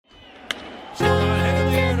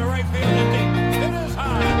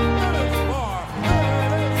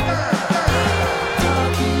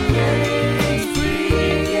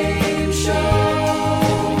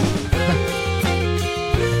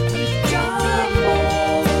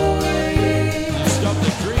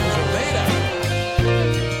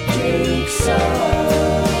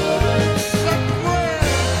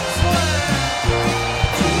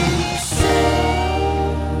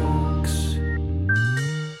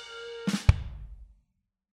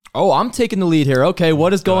Oh, I'm taking the lead here. Okay,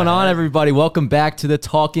 what is going on, everybody? Welcome back to the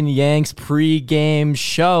Talking Yanks pregame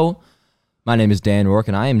show. My name is Dan Rourke,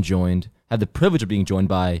 and I am have the privilege of being joined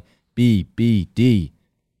by BBD.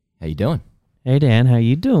 How you doing? Hey, Dan. How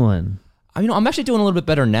you doing? I'm actually doing a little bit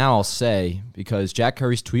better now, I'll say, because Jack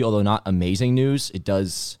Curry's tweet, although not amazing news, it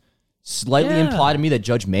does slightly imply to me that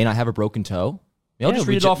Judge may not have a broken toe. I'll just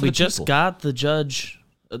read it off for the people. We just got the Judge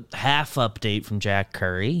half update from Jack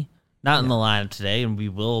Curry. Not in the lineup today, and we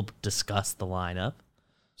will discuss the lineup,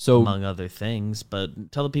 among other things.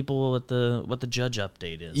 But tell the people what the Judge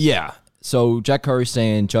update is. Yeah. So Jack Curry's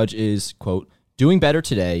saying Judge is, quote, doing better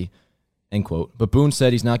today, end quote. But Boone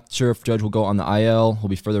said he's not sure if Judge will go on the IL. He'll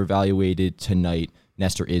be further evaluated tonight.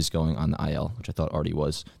 Nestor is going on the IL, which I thought already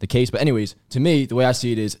was the case. But anyways, to me, the way I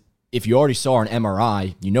see it is, if you already saw an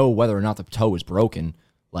MRI, you know whether or not the toe is broken.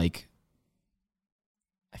 Like,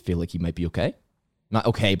 I feel like he might be okay. Not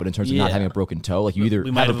okay, but in terms of not having a broken toe, like you either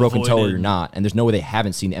have a broken toe or you're not, and there's no way they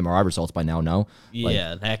haven't seen the MRI results by now. No,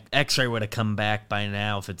 yeah, X-ray would have come back by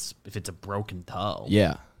now if it's a broken toe.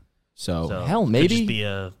 Yeah, so hell, maybe could just be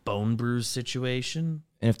a bone bruise situation.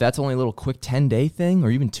 And if that's only a little quick 10-day thing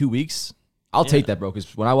or even 2 weeks, I'll take that, bro.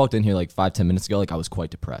 Because when I walked in here like 5-10 minutes ago, like I was quite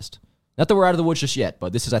depressed. Not that we're out of the woods just yet,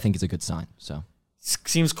 but I think is a good sign. So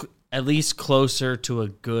seems at least closer to a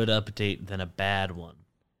good update than a bad one.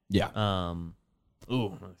 Yeah.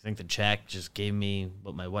 Ooh, I think the chat just gave me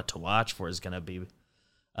what to watch for is going to be.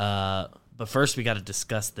 But first, we got to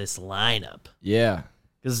discuss this lineup. Yeah.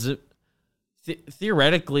 Because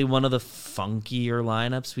theoretically, one of the funkier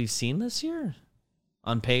lineups we've seen this year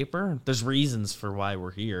on paper. There's reasons for why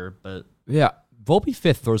we're here, but. Yeah. Volpe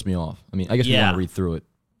fifth throws me off. I mean, I guess we want to read through it.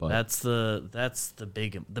 But that's the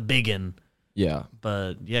biggin. Yeah.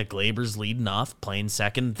 But, yeah, Glaber's leading off, playing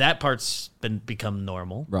second. That part's become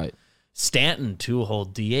normal. Right. Stanton, two-hole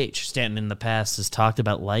DH. Stanton in the past has talked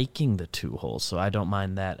about liking the two-hole, so I don't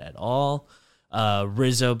mind that at all.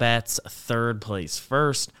 Rizzo bats third, plays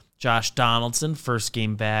first. Josh Donaldson, first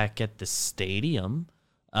game back at the stadium.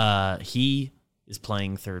 He is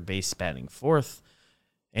playing third base, batting fourth.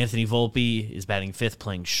 Anthony Volpe is batting fifth,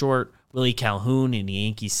 playing short. Willie Calhoun in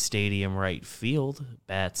Yankees Stadium right field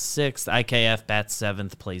bats sixth. IKF bats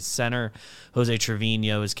seventh, plays center. Jose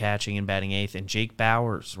Trevino is catching and batting eighth. And Jake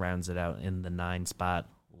Bowers rounds it out in the 9 spot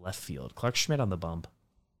left field. Clarke Schmidt on the bump.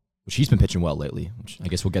 Which he's been pitching well lately, which I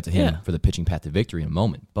guess we'll get to him for the pitching path to victory in a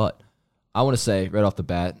moment. But I want to say right off the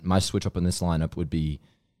bat, my switch up in this lineup would be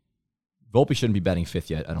Volpe shouldn't be batting fifth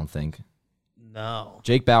yet, I don't think. No.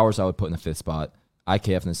 Jake Bowers I would put in the 5th spot.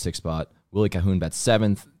 IKF in the 6th spot. Willie Calhoun bats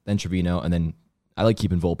 7th, then Trevino, and then I like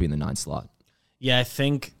keeping Volpe in the 9th slot. Yeah, I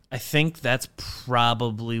think that's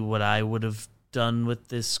probably what I would have done with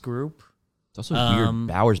this group. It's also weird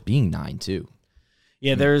Bowers being 9 too.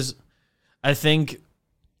 Yeah, I think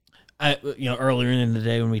earlier in the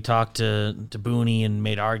day when we talked to Booney and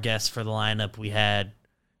made our guess for the lineup, we had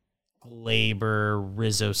Glaber,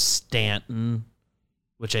 Rizzo, Stanton,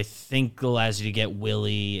 which I think allows you to get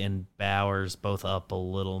Willie and Bowers both up a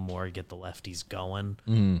little more, get the lefties going.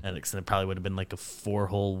 Mm-hmm. And it probably would have been like a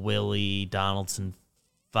 4-hole Willie, Donaldson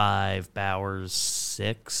 5, Bowers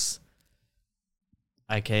 6,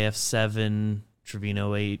 IKF 7,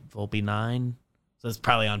 Trevino 8, Volpe 9. So that's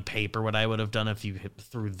probably on paper what I would have done if you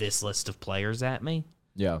threw this list of players at me.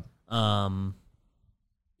 Yeah.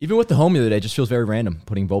 Even with the home the other day, it just feels very random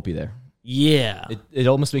putting Volpe there. Yeah. It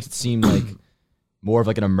almost makes it seem like more of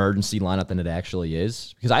like an emergency lineup than it actually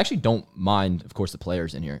is. Because I actually don't mind, of course, the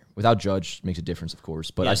players in here. Without Judge, makes a difference, of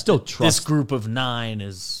course. But I still trust... This group of 9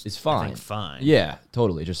 is fine. I think fine. Yeah,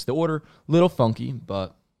 totally. Just the order, little funky,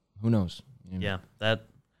 but who knows? Yeah, that...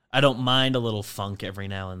 I don't mind a little funk every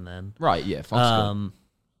now and then. Right, yeah, funk's good.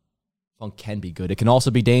 Funk can be good. It can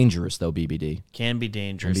also be dangerous, though, BBD. Can be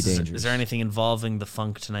dangerous. Is there anything involving the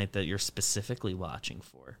funk tonight that you're specifically watching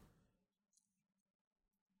for?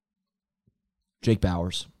 Jake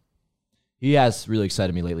Bowers. He has really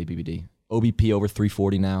excited me lately, BBD. OBP over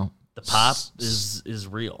 340 now. The pop is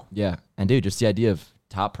real. Yeah. And, dude, just the idea of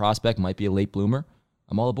top prospect might be a late bloomer.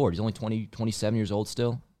 I'm all aboard. He's only 27 years old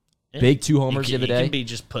still. Yeah. Big 2 homers the other day. He can be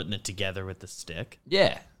just putting it together with the stick.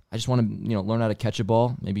 Yeah. I just want to, learn how to catch a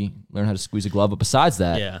ball, maybe learn how to squeeze a glove. But besides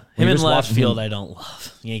that, him in left field, I don't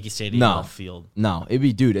love. Yankee Stadium left field. No, it'd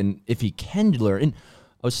be, dude, and if he can learn, and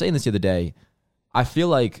I was saying this the other day, I feel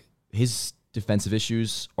like his defensive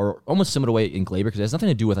issues are almost similar to way in Glaber because it has nothing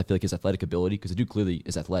to do with, I feel like, his athletic ability because the dude clearly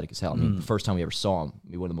is athletic as hell. I mean, the first time we ever saw him,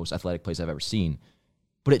 maybe one of the most athletic plays I've ever seen.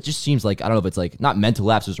 But it just seems like, I don't know if it's like, not mental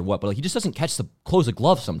lapses or what, but like he just doesn't close the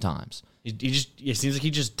glove sometimes. It seems like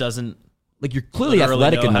he just doesn't. Like you're clearly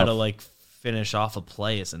athletic enough. How to like finish off a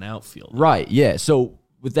play as an outfielder. Right, yeah. So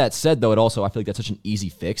with that said, though, I feel like that's such an easy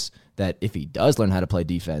fix that if he does learn how to play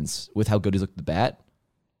defense with how good he's looked at the bat,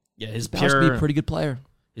 his Bauer's pure be a pretty good player.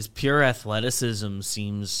 His pure athleticism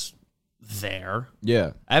seems there.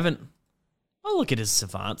 Yeah. I'll look at his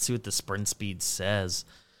savant, see what the sprint speed says.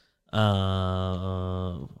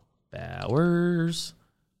 Bowers.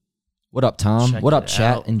 What up, Tom? Check What up, it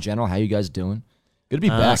chat out. in general? How you guys doing? Good to be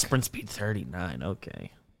back. Sprint speed 39.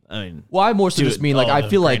 Okay. I mean, Well, I more so just mean, like, I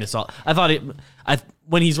feel like... I thought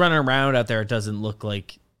when he's running around out there, it doesn't look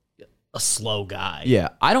like a slow guy. Yeah,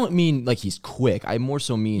 I don't mean like he's quick. I more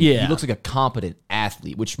so mean he looks like a competent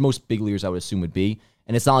athlete, which most big leaguers I would assume would be.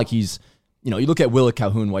 And it's not like he's, you look at Willie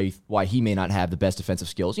Calhoun, why he may not have the best defensive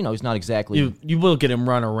skills. He's not exactly... You will get him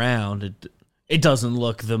run around. It doesn't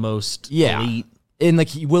look the most elite. And like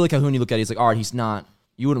Willie Calhoun, you look at it, he's like, all right, he's not...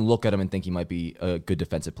 You wouldn't look at him and think he might be a good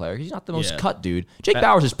defensive player. He's not the most cut dude. Jake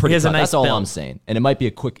Bauers is pretty cut. That's all I'm saying. And it might be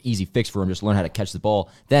a quick, easy fix for him. Just learn how to catch the ball.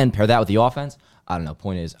 Then pair that with the offense. I don't know.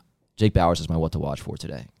 Point is, Jake Bauers is my what to watch for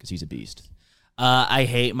today because he's a beast. I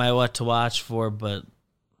hate my what to watch for, but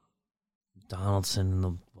Donaldson and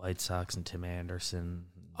the White Sox and Tim Anderson.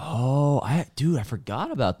 Oh, I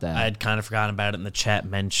forgot about that. I had kind of forgotten about it, and the chat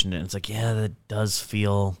mentioned it. It's like, yeah, that does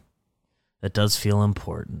feel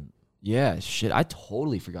important. Yeah, shit, I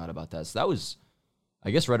totally forgot about that. So that was, I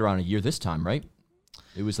guess, right around a year this time, right?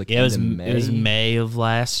 It was like it was May of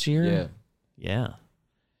last year. Yeah.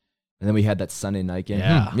 And then we had that Sunday night game.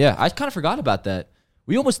 Yeah, I kind of forgot about that.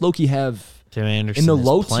 We almost low-key have Tim Anderson in the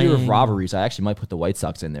low tier of robberies. I actually might put the White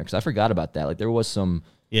Sox in there because I forgot about that. Like there was some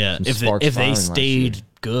if they stayed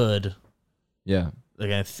good,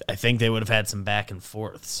 like I think they would have had some back and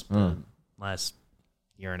forths. But last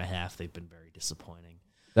year and a half, they've been very disappointing.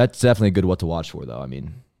 That's definitely a good what to watch for, though. I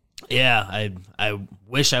mean, yeah, I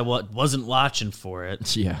wish I wasn't watching for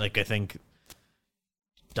it. Yeah, like I think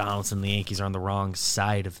Donaldson and the Yankees are on the wrong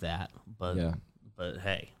side of that. But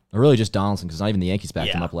hey, really just Donaldson because not even the Yankees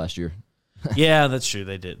backed him up last year. Yeah, that's true.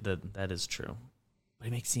 They did that is true.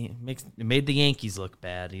 But it made the Yankees look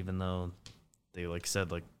bad, even though they said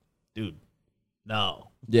dude,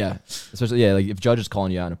 no. Yeah, especially like if Judge is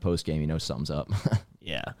calling you out in a post game, something's up.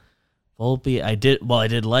 Yeah. Volpe, I did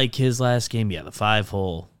like his last game. Yeah, the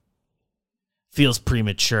 5-hole feels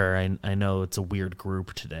premature. I know it's a weird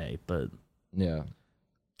group today, but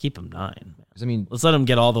keep him 9. I mean, let's let him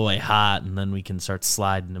get all the way hot, and then we can start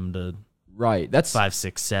sliding him to That's 5,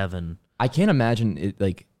 6, 7. I can't imagine it.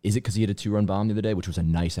 Like, is it because he had a 2-run bomb the other day, which was a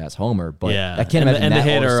nice ass homer? But I can't imagine. And that the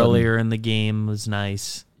hit all of a sudden, earlier in the game was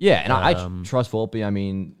nice. Yeah, and I trust Volpe. I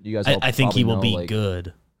mean, you guys. I think he will be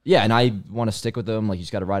good. Yeah, and I want to stick with him. Like, he's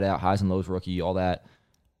got to ride out highs and lows rookie, all that.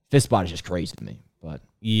 Fist spot is just crazy to me. But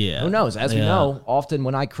who knows? As we know, often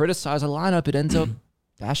when I criticize a lineup, it ends up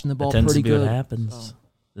bashing the ball pretty good. What happens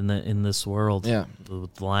in this world. Yeah, the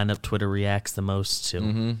lineup Twitter reacts the most to.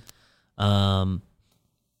 Mm-hmm.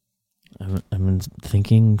 I've been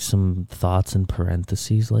thinking some thoughts in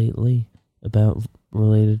parentheses lately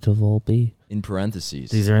related to Volpe. In parentheses.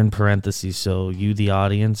 These are in parentheses, so you, the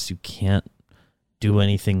audience, you can't do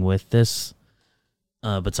anything with this.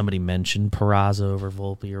 But somebody mentioned Peraza over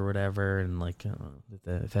Volpe or whatever, and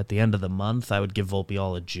if at the end of the month I would give Volpe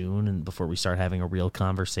all of June, and before we start having a real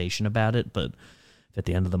conversation about it. But if at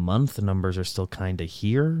the end of the month the numbers are still kind of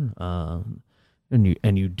here,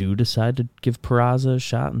 and you do decide to give Peraza a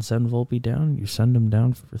shot and send Volpe down, you send him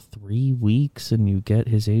down for 3 weeks and you get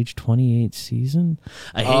his age 28 season.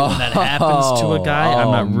 I hate when that happens to a guy.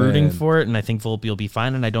 I'm not rooting for it, and I think Volpe will be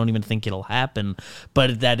fine, and I don't even think it'll happen.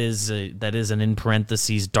 But that is an in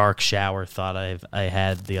parentheses dark shower thought I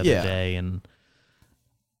had the other day, and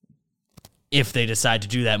if they decide to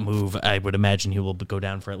do that move, I would imagine he will go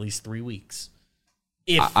down for at least 3 weeks.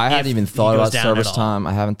 I hadn't even thought about service time.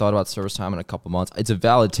 I haven't thought about service time in a couple months. It's a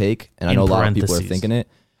valid take, and I know a lot of people are thinking it.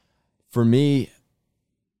 For me,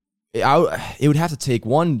 it would have to take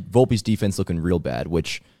one, Volpe's defense looking real bad,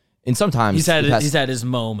 which in sometimes he's had his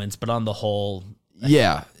moments, but on the whole,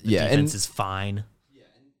 the defense is fine. Yeah,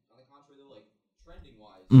 and on the contrary, though, trending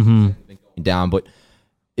wise, been going down. But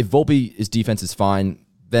if Volpe's defense is fine,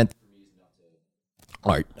 then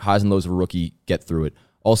all right, highs and lows of a rookie, get through it.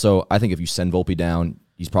 Also, I think if you send Volpe down,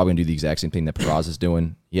 he's probably going to do the exact same thing that Peraza is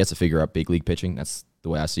doing. He has to figure out big league pitching. That's the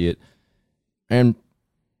way I see it. And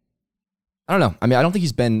I don't know. I mean, I don't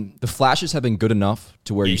think the flashes have been good enough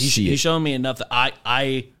to where you see it. He's shown me enough that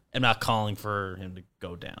I am not calling for him to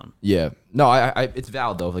go down. Yeah. No, it's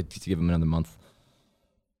valid, though, to give him another month.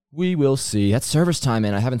 We will see. That's service time,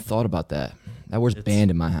 man. I haven't thought about that. That word's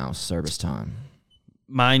banned in my house, service time.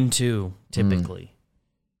 Mine, too, typically.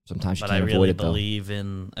 Sometimes you can't avoid it, though.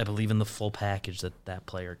 I believe in the full package that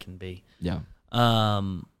player can be. Yeah.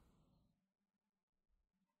 Okay.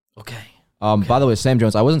 By the way, Sam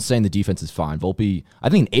Jones, I wasn't saying the defense is fine. Volpe, I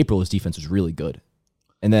think in April his defense was really good.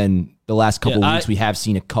 And then the last couple of weeks, we have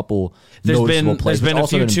seen a couple noticeable plays. There's been a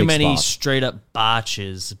few too many spots. straight up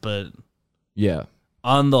botches, but yeah,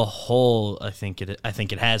 on the whole, I think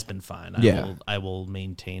it has been fine. I will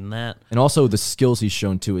maintain that. And also the skills he's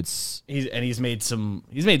shown too. He's made some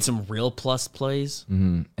real plus plays.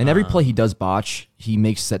 Mm-hmm. And every play he does botch, he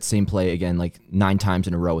makes that same play again like 9 times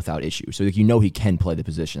in a row without issue. So like, he can play the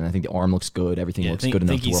position. I think the arm looks good. Everything looks good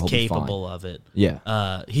enough. I think he's capable of it.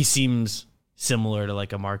 Yeah. He seems similar to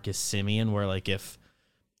like a Marcus Simeon, where like if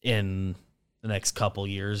in the next couple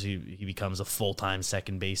years he becomes a full-time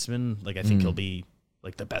second baseman, like I think he'll be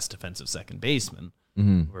like the best defensive second baseman.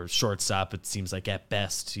 Or shortstop, it seems like at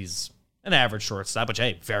best he's an average shortstop, which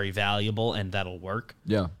hey, very valuable and that'll work.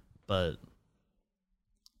 Yeah. But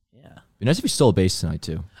yeah. Be nice if he stole a base tonight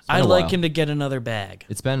too. I'd like him to get another bag.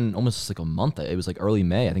 It's been almost like a month. It was like early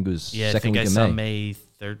May. I think it was second week of May. May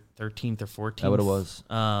 13th or 14th. That's what it was.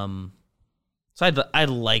 So I'd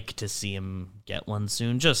like to see him get one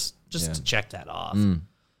soon, just to check that off.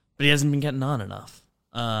 But he hasn't been getting on enough.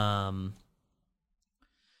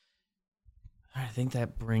 I think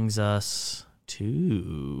that brings us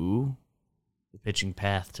to the pitching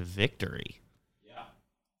path to victory. Yeah.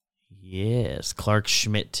 Yes, Clarke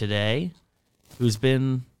Schmidt today, who's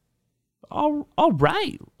been all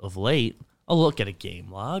right of late. I'll look at a game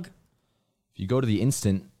log. If you go to the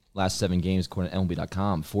instant last 7 games, according to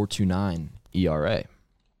MLB.com, 4.29 ERA.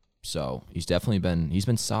 So he's definitely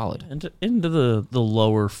been solid. Into the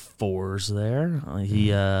lower 4s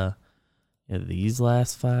there. These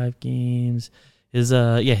last 5 games. His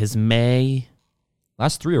May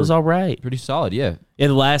last 3 was all right. Pretty solid, yeah. Yeah,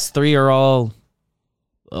 the last 3 are all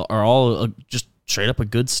just straight up a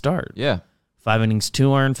good start. Yeah. 5 innings,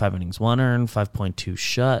 2 earned, 5 innings, 1 earned, 5.2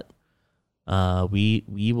 shut.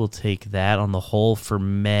 We will take that on the whole for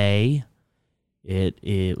May.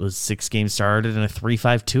 It was 6 games started and a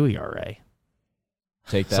 3.52 ERA.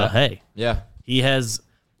 Take that. So hey, yeah, he has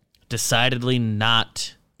decidedly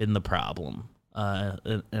not been the problem,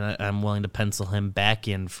 and I'm willing to pencil him back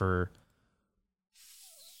in for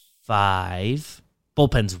 5.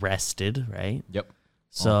 Bullpen's rested, right? Yep.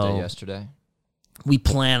 So all day yesterday, we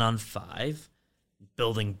plan on 5,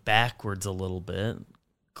 building backwards a little bit.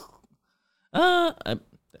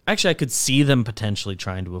 Actually, I could see them potentially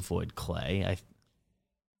trying to avoid Clay.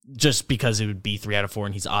 Just because it would be 3 out of 4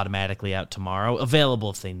 and he's automatically out tomorrow. Available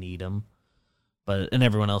if they need him. And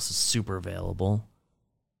everyone else is super available.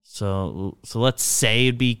 So let's say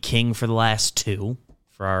it'd be King for the last 2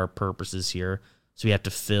 for our purposes here. So we have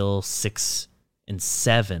to fill 6 and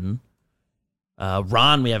 7.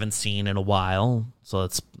 Ron we haven't seen in a while. So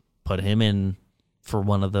let's put him in for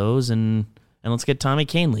one of those and let's get Tommy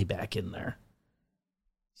Kahnle back in there.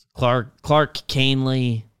 Clarke,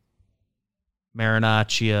 Kahnle,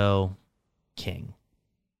 Marinaccio, King.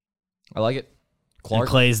 I like it. Clarke. And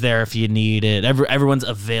Clay's there if you need it. Everyone's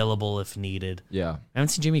available if needed. Yeah. I haven't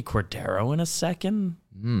seen Jimmy Cordero in a second.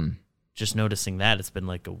 Just noticing that. It's been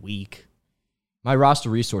like a week. My roster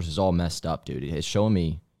resource is all messed up, dude. It's showing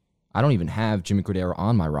me I don't even have Jimmy Cordero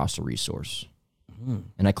on my roster resource.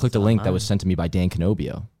 And I clicked a link that was sent to me by Dan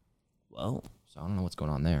Canobio. Well. So I don't know what's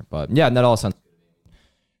going on there. But yeah, that all sounds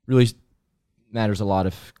really matters a lot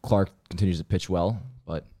if Clarke continues to pitch well,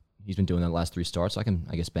 but he's been doing that the last 3 starts, so I can,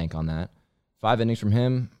 I guess, bank on that. 5 innings from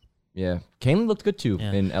him. Yeah. Kahnle looked good, too,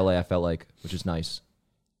 in LA, I felt like, which is nice.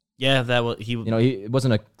 Yeah, that was it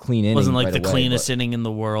wasn't a clean inning. Wasn't like right the away, cleanest inning in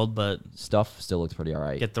the world, but stuff still looked pretty all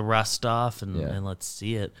right. Get the rust off and let's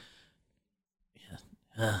see it.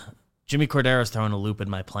 Yeah. Jimmy Cordero's throwing a loop in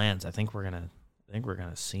my plans. I think we're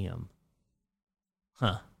gonna see him.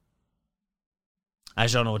 Huh. I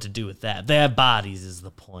just don't know what to do with that. They have bodies, is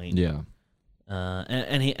the point. Yeah.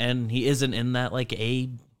 And he isn't in that like A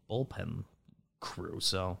bullpen crew.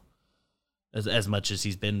 So as much as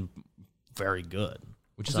he's been very good,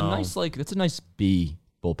 which is that's a nice B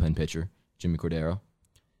bullpen pitcher, Jimmy Cordero.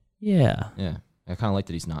 Yeah. Yeah. I kind of like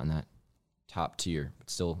that he's not in that top tier, but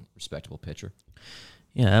still respectable pitcher.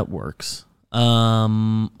 Yeah, that works.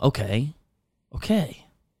 Okay.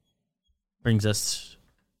 Brings us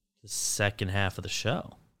the second half of the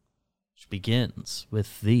show, which begins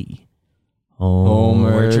with the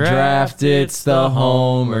Homer Draft. It's the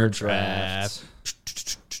Homer Draft.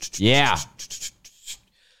 Yeah.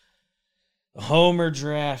 The Homer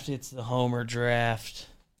Draft. It's the Homer Draft.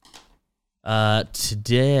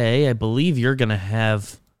 Today, I believe you're going to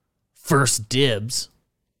have first dibs.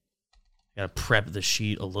 Got to prep the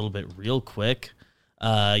sheet a little bit real quick.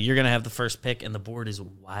 You're going to have the first pick, and the board is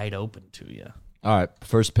wide open to you. All right,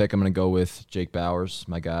 first pick, I'm going to go with Jake Bauers,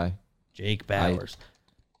 my guy. Jake Bauers.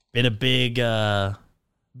 Been a big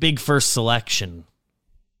first selection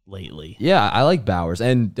lately. Yeah, I like Bauers.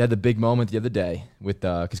 And had the big moment the other day with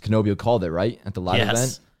because Canobio called it, right? At the live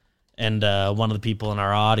event. And one of the people in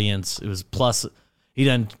our audience, it was plus, he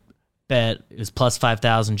didn't bet, it was plus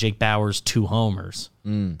 5,000, Jake Bauers, 2 homers.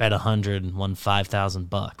 Bet 100 and won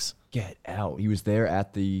 $5,000. Get out. He was there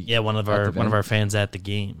at the one of our fans at the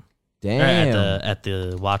game. Damn. At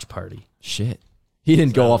the watch party. Shit. He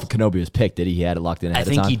didn't go off of Canobio's pick, did he? He had it locked in ahead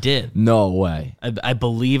of time? I think he did. No way. I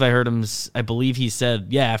believe I heard him. I believe he said,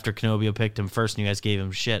 yeah, after Canobio picked him first and you guys gave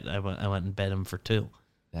him shit, I went and bet him for 2.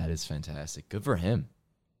 That is fantastic. Good for him.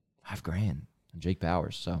 $5,000. Jake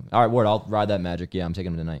Bauers. So, all right, Ward, I'll ride that magic. Yeah, I'm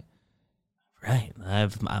taking him tonight. Right. I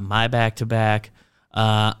have my back-to-back.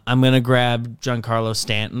 I'm going to grab Giancarlo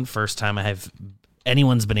Stanton. First time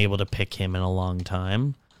anyone's been able to pick him in a long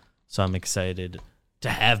time. So I'm excited to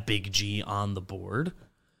have Big G on the board.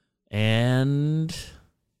 And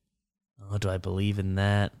do I believe in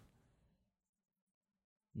that?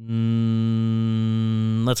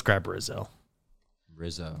 Let's grab Rizzo.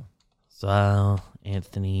 So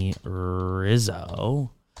Anthony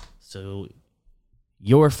Rizzo. So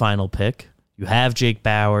your final pick. You have Jake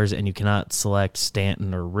Bauers, and you cannot select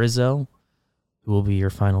Stanton or Rizzo. Who will be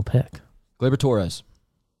your final pick? Gleyber Torres.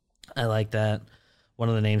 I like that. One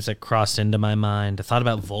of the names that crossed into my mind. I thought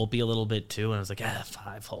about Volpe a little bit, too, and I was like,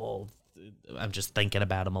 5-hole. I'm just thinking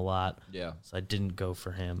about him a lot. Yeah. So I didn't go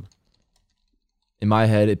for him. In my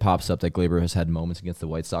head, it pops up that Gleyber has had moments against the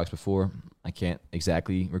White Sox before. I can't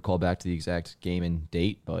exactly recall back to the exact game and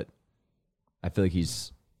date, but I feel like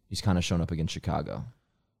he's kind of shown up against Chicago.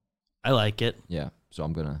 I like it. Yeah, so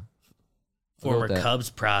I'm going to... Former Cubs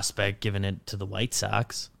prospect giving it to the White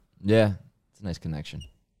Sox. Yeah, it's a nice connection.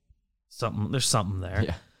 There's something there.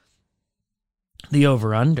 Yeah. The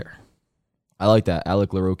over-under. I like that. Alec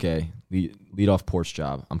LaRocque, the leadoff porch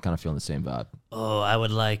job. I'm kind of feeling the same vibe. Oh, I would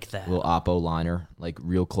like that. Little oppo liner, like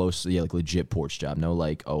real close. Yeah, like legit porch job. No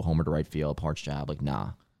like, homer to right field, porch job. Like,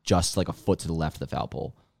 nah. Just like a foot to the left of the foul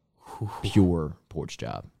pole. Pure porch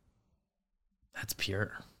job. That's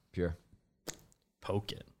pure. Pure.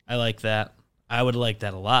 Poke it. I like that. I would like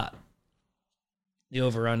that a lot. The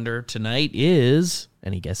over-under tonight is,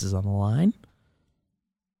 any guesses on the line?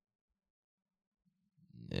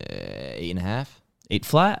 8.5. 8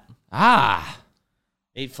 flat.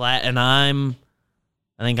 8 flat, and I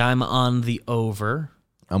think I'm on the over.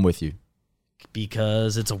 I'm with you.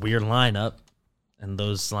 Because it's a weird lineup, and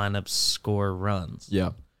those lineups score runs.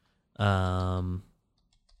 Yeah. I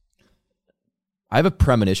have a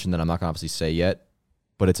premonition that I'm not going to obviously say yet,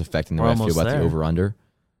 but it's affecting the way I feel about the over-under,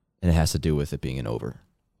 and it has to do with it being an over.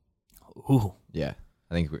 Ooh. Yeah.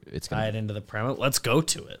 I think it's going to... Tie it into the premise. Let's go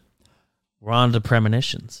to it. We're on to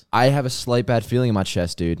premonitions. I have a slight bad feeling in my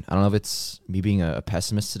chest, dude. I don't know if it's me being a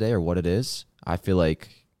pessimist today or what it is. I feel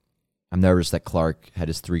like I'm nervous that Clarke had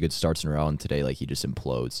his 3 good starts in a row, and today, like, he just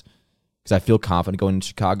implodes. Because I feel confident going into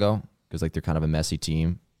Chicago, because, like, they're kind of a messy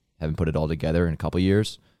team. Haven't put it all together in a couple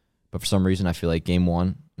years. But for some reason, I feel like game 1,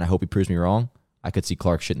 and I hope he proves me wrong, I could see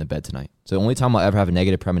Clarke shit in the bed tonight. So the only time I'll ever have a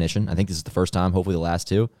negative premonition, I think this is the first time, hopefully the last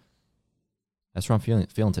 2. That's what I'm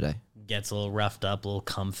feeling today. Gets a little roughed up, a little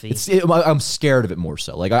comfy. I'm scared of it more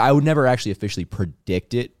so. Like, I would never actually officially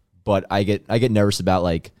predict it, but I get nervous about,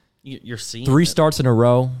 like, you're seeing 3 starts in a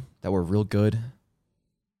row that were real good.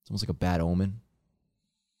 It's almost like a bad omen.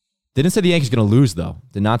 Didn't say the Yankees going to lose, though.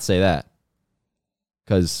 Did not say that.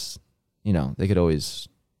 Because, they could always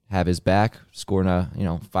have his back, scoring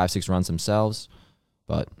 5-6 runs themselves.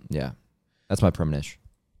 But, yeah, that's my premonition.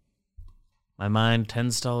 My mind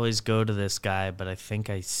tends to always go to this guy, but I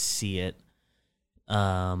think I see it.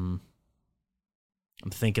 I'm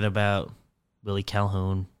thinking about Willie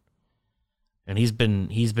Calhoun, and he's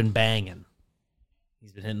been banging.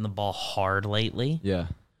 He's been hitting the ball hard lately. Yeah.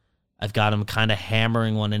 I've got him kind of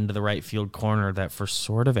hammering one into the right field corner that for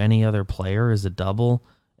sort of any other player is a double,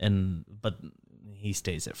 but he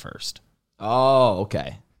stays at first. Oh,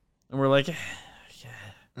 okay. And we're like,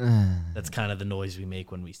 that's kind of the noise we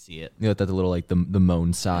make when we see it. That the little, like, the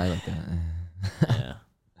moan sigh. Like that. Yeah.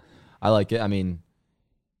 I like it. I mean,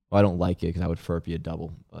 I don't like it because I would prefer it be a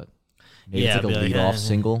double, but maybe it's like a leadoff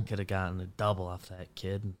single. Could have gotten a double off that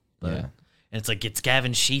kid. But, yeah. And it's like, it's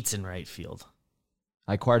Gavin Sheets in right field.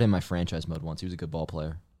 I acquired him in my franchise mode once. He was a good ball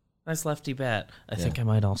player. Nice lefty bat. I think I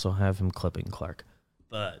might also have him clipping Clarke.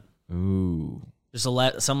 But ooh, there's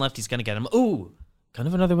some lefty's going to get him. Ooh, kind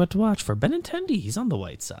of another one to watch for. Benintendi, he's on the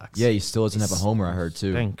White Sox. Yeah, he still doesn't have a homer, I heard,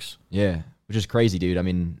 too. Thanks. Yeah. which is crazy, dude. I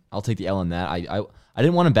mean, I'll take the L on that. I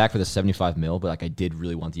didn't want him back for the $75 million, but like I did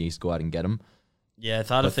really want the Yankees to go out and get him. Yeah, I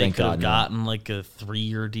thought if they could have gotten like a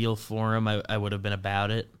 3-year deal for him, I would have been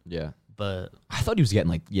about it. Yeah. But I thought he was getting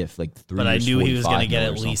like 3 years. But I knew he was going to get at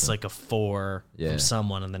something. least like a 4 from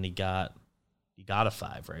someone, and then he got a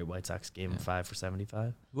 5, right? White Sox gave him 5 for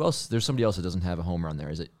 75. Who else? There's somebody else that doesn't have a homer on there.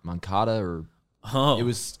 Is it Moncada or? Oh, it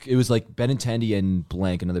was like Benintendi and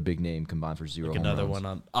blank, another big name combined for 0 like home another runs.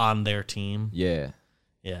 one on their team. Yeah.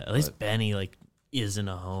 Yeah, at least Benny like isn't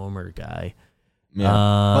a homer guy.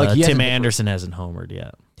 Yeah. Like Tim Anderson hasn't homered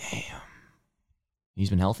yet. Damn. He's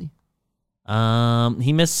been healthy?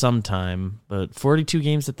 He missed some time, but 42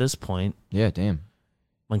 games at this point. Yeah, damn.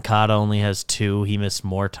 Moncada only has 2. He missed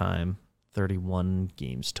more time. 31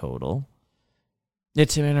 games total. Yeah,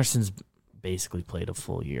 Tim Anderson's basically played a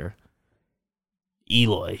full year.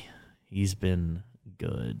 Eloy, he's been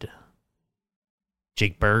good.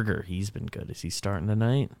 Jake Berger, he's been good. Is he starting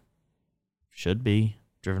tonight? Should be.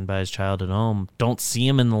 Driven by his child at home. Don't see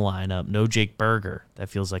him in the lineup. No Jake Berger. That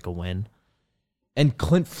feels like a win. And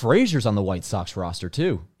Clint Frazier's on the White Sox roster,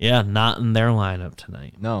 too. Yeah, not in their lineup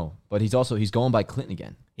tonight. No, but he's going by Clinton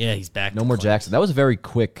again. Yeah, he's back. No more Jackson. That was a very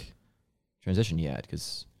quick transition he had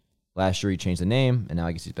because last year he changed the name, and now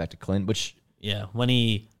I guess he's back to Clint, which... Yeah, when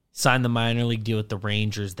he signed the minor league deal with the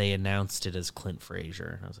Rangers, they announced it as Clint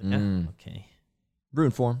Frazier. And I was like, yeah, okay.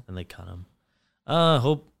 Rooting for him. And they cut him.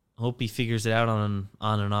 Hope he figures it out on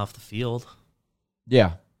and off the field.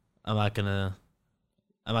 Yeah. I'm not gonna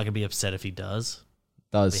be upset if he does.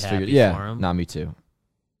 Does figure? Yeah, not me too.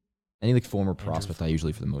 Any like former prospect, I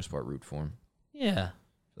usually for the most part root for him. Yeah,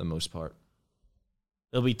 for the most part.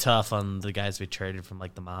 It'll be tough on the guys we traded from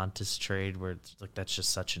like the Montes trade, where it's like that's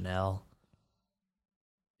just such an L.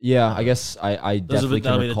 Yeah, I guess I definitely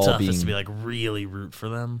can recall the toughest to be like really root for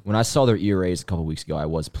them. When I saw their ERAs a couple weeks ago, I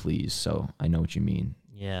was pleased. So I know what you mean.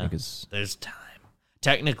 Yeah, because there's time.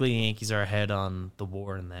 Technically, the Yankees are ahead on the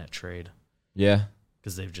WAR in that trade. Yeah,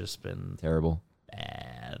 because they've just been terrible,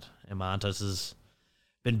 bad, and Montes has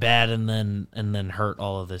been bad and then hurt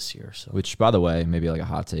all of this year. So, which by the way, maybe like a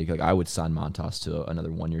hot take, like I would sign Montes to another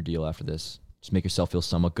 1-year deal after this. Just make yourself feel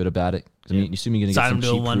somewhat good about it. I mean, you assume you're gonna sign get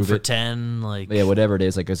some him to cheap 1 for 10, like but yeah, whatever it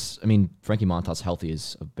is. Like, I mean, Frankie Montas healthy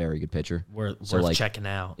is a very good pitcher. Worth like, checking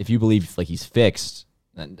out. If you believe like he's fixed,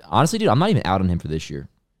 and honestly, dude, I'm not even out on him for this year.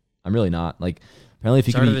 I'm really not. Like, apparently, if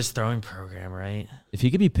he started could be, his throwing program, right? If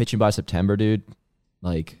he could be pitching by September, dude,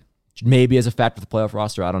 like maybe as a factor for the playoff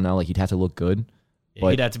roster, I don't know. Like he'd have to look good.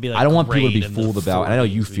 Yeah, he'd have to be like I don't want people to be great fooled about. And I know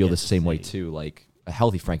you feel the same way too. Like a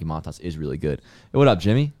healthy Frankie Montas is really good. Hey, what up,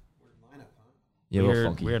 Jimmy? Yeah,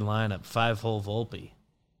 weird lineup. 5-hole Volpe.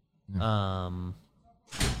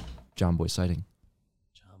 John Boy sighting.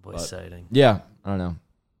 Sighting. Yeah, I don't know.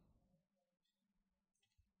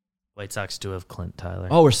 White Sox do have Clint, Tyler.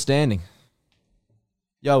 Oh, we're standing.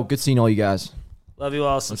 Yo, good seeing all you guys. Love you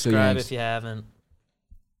all. Subscribe if you haven't.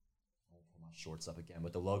 I'll pull my shorts up again,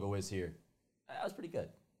 but the logo is here. That was pretty good.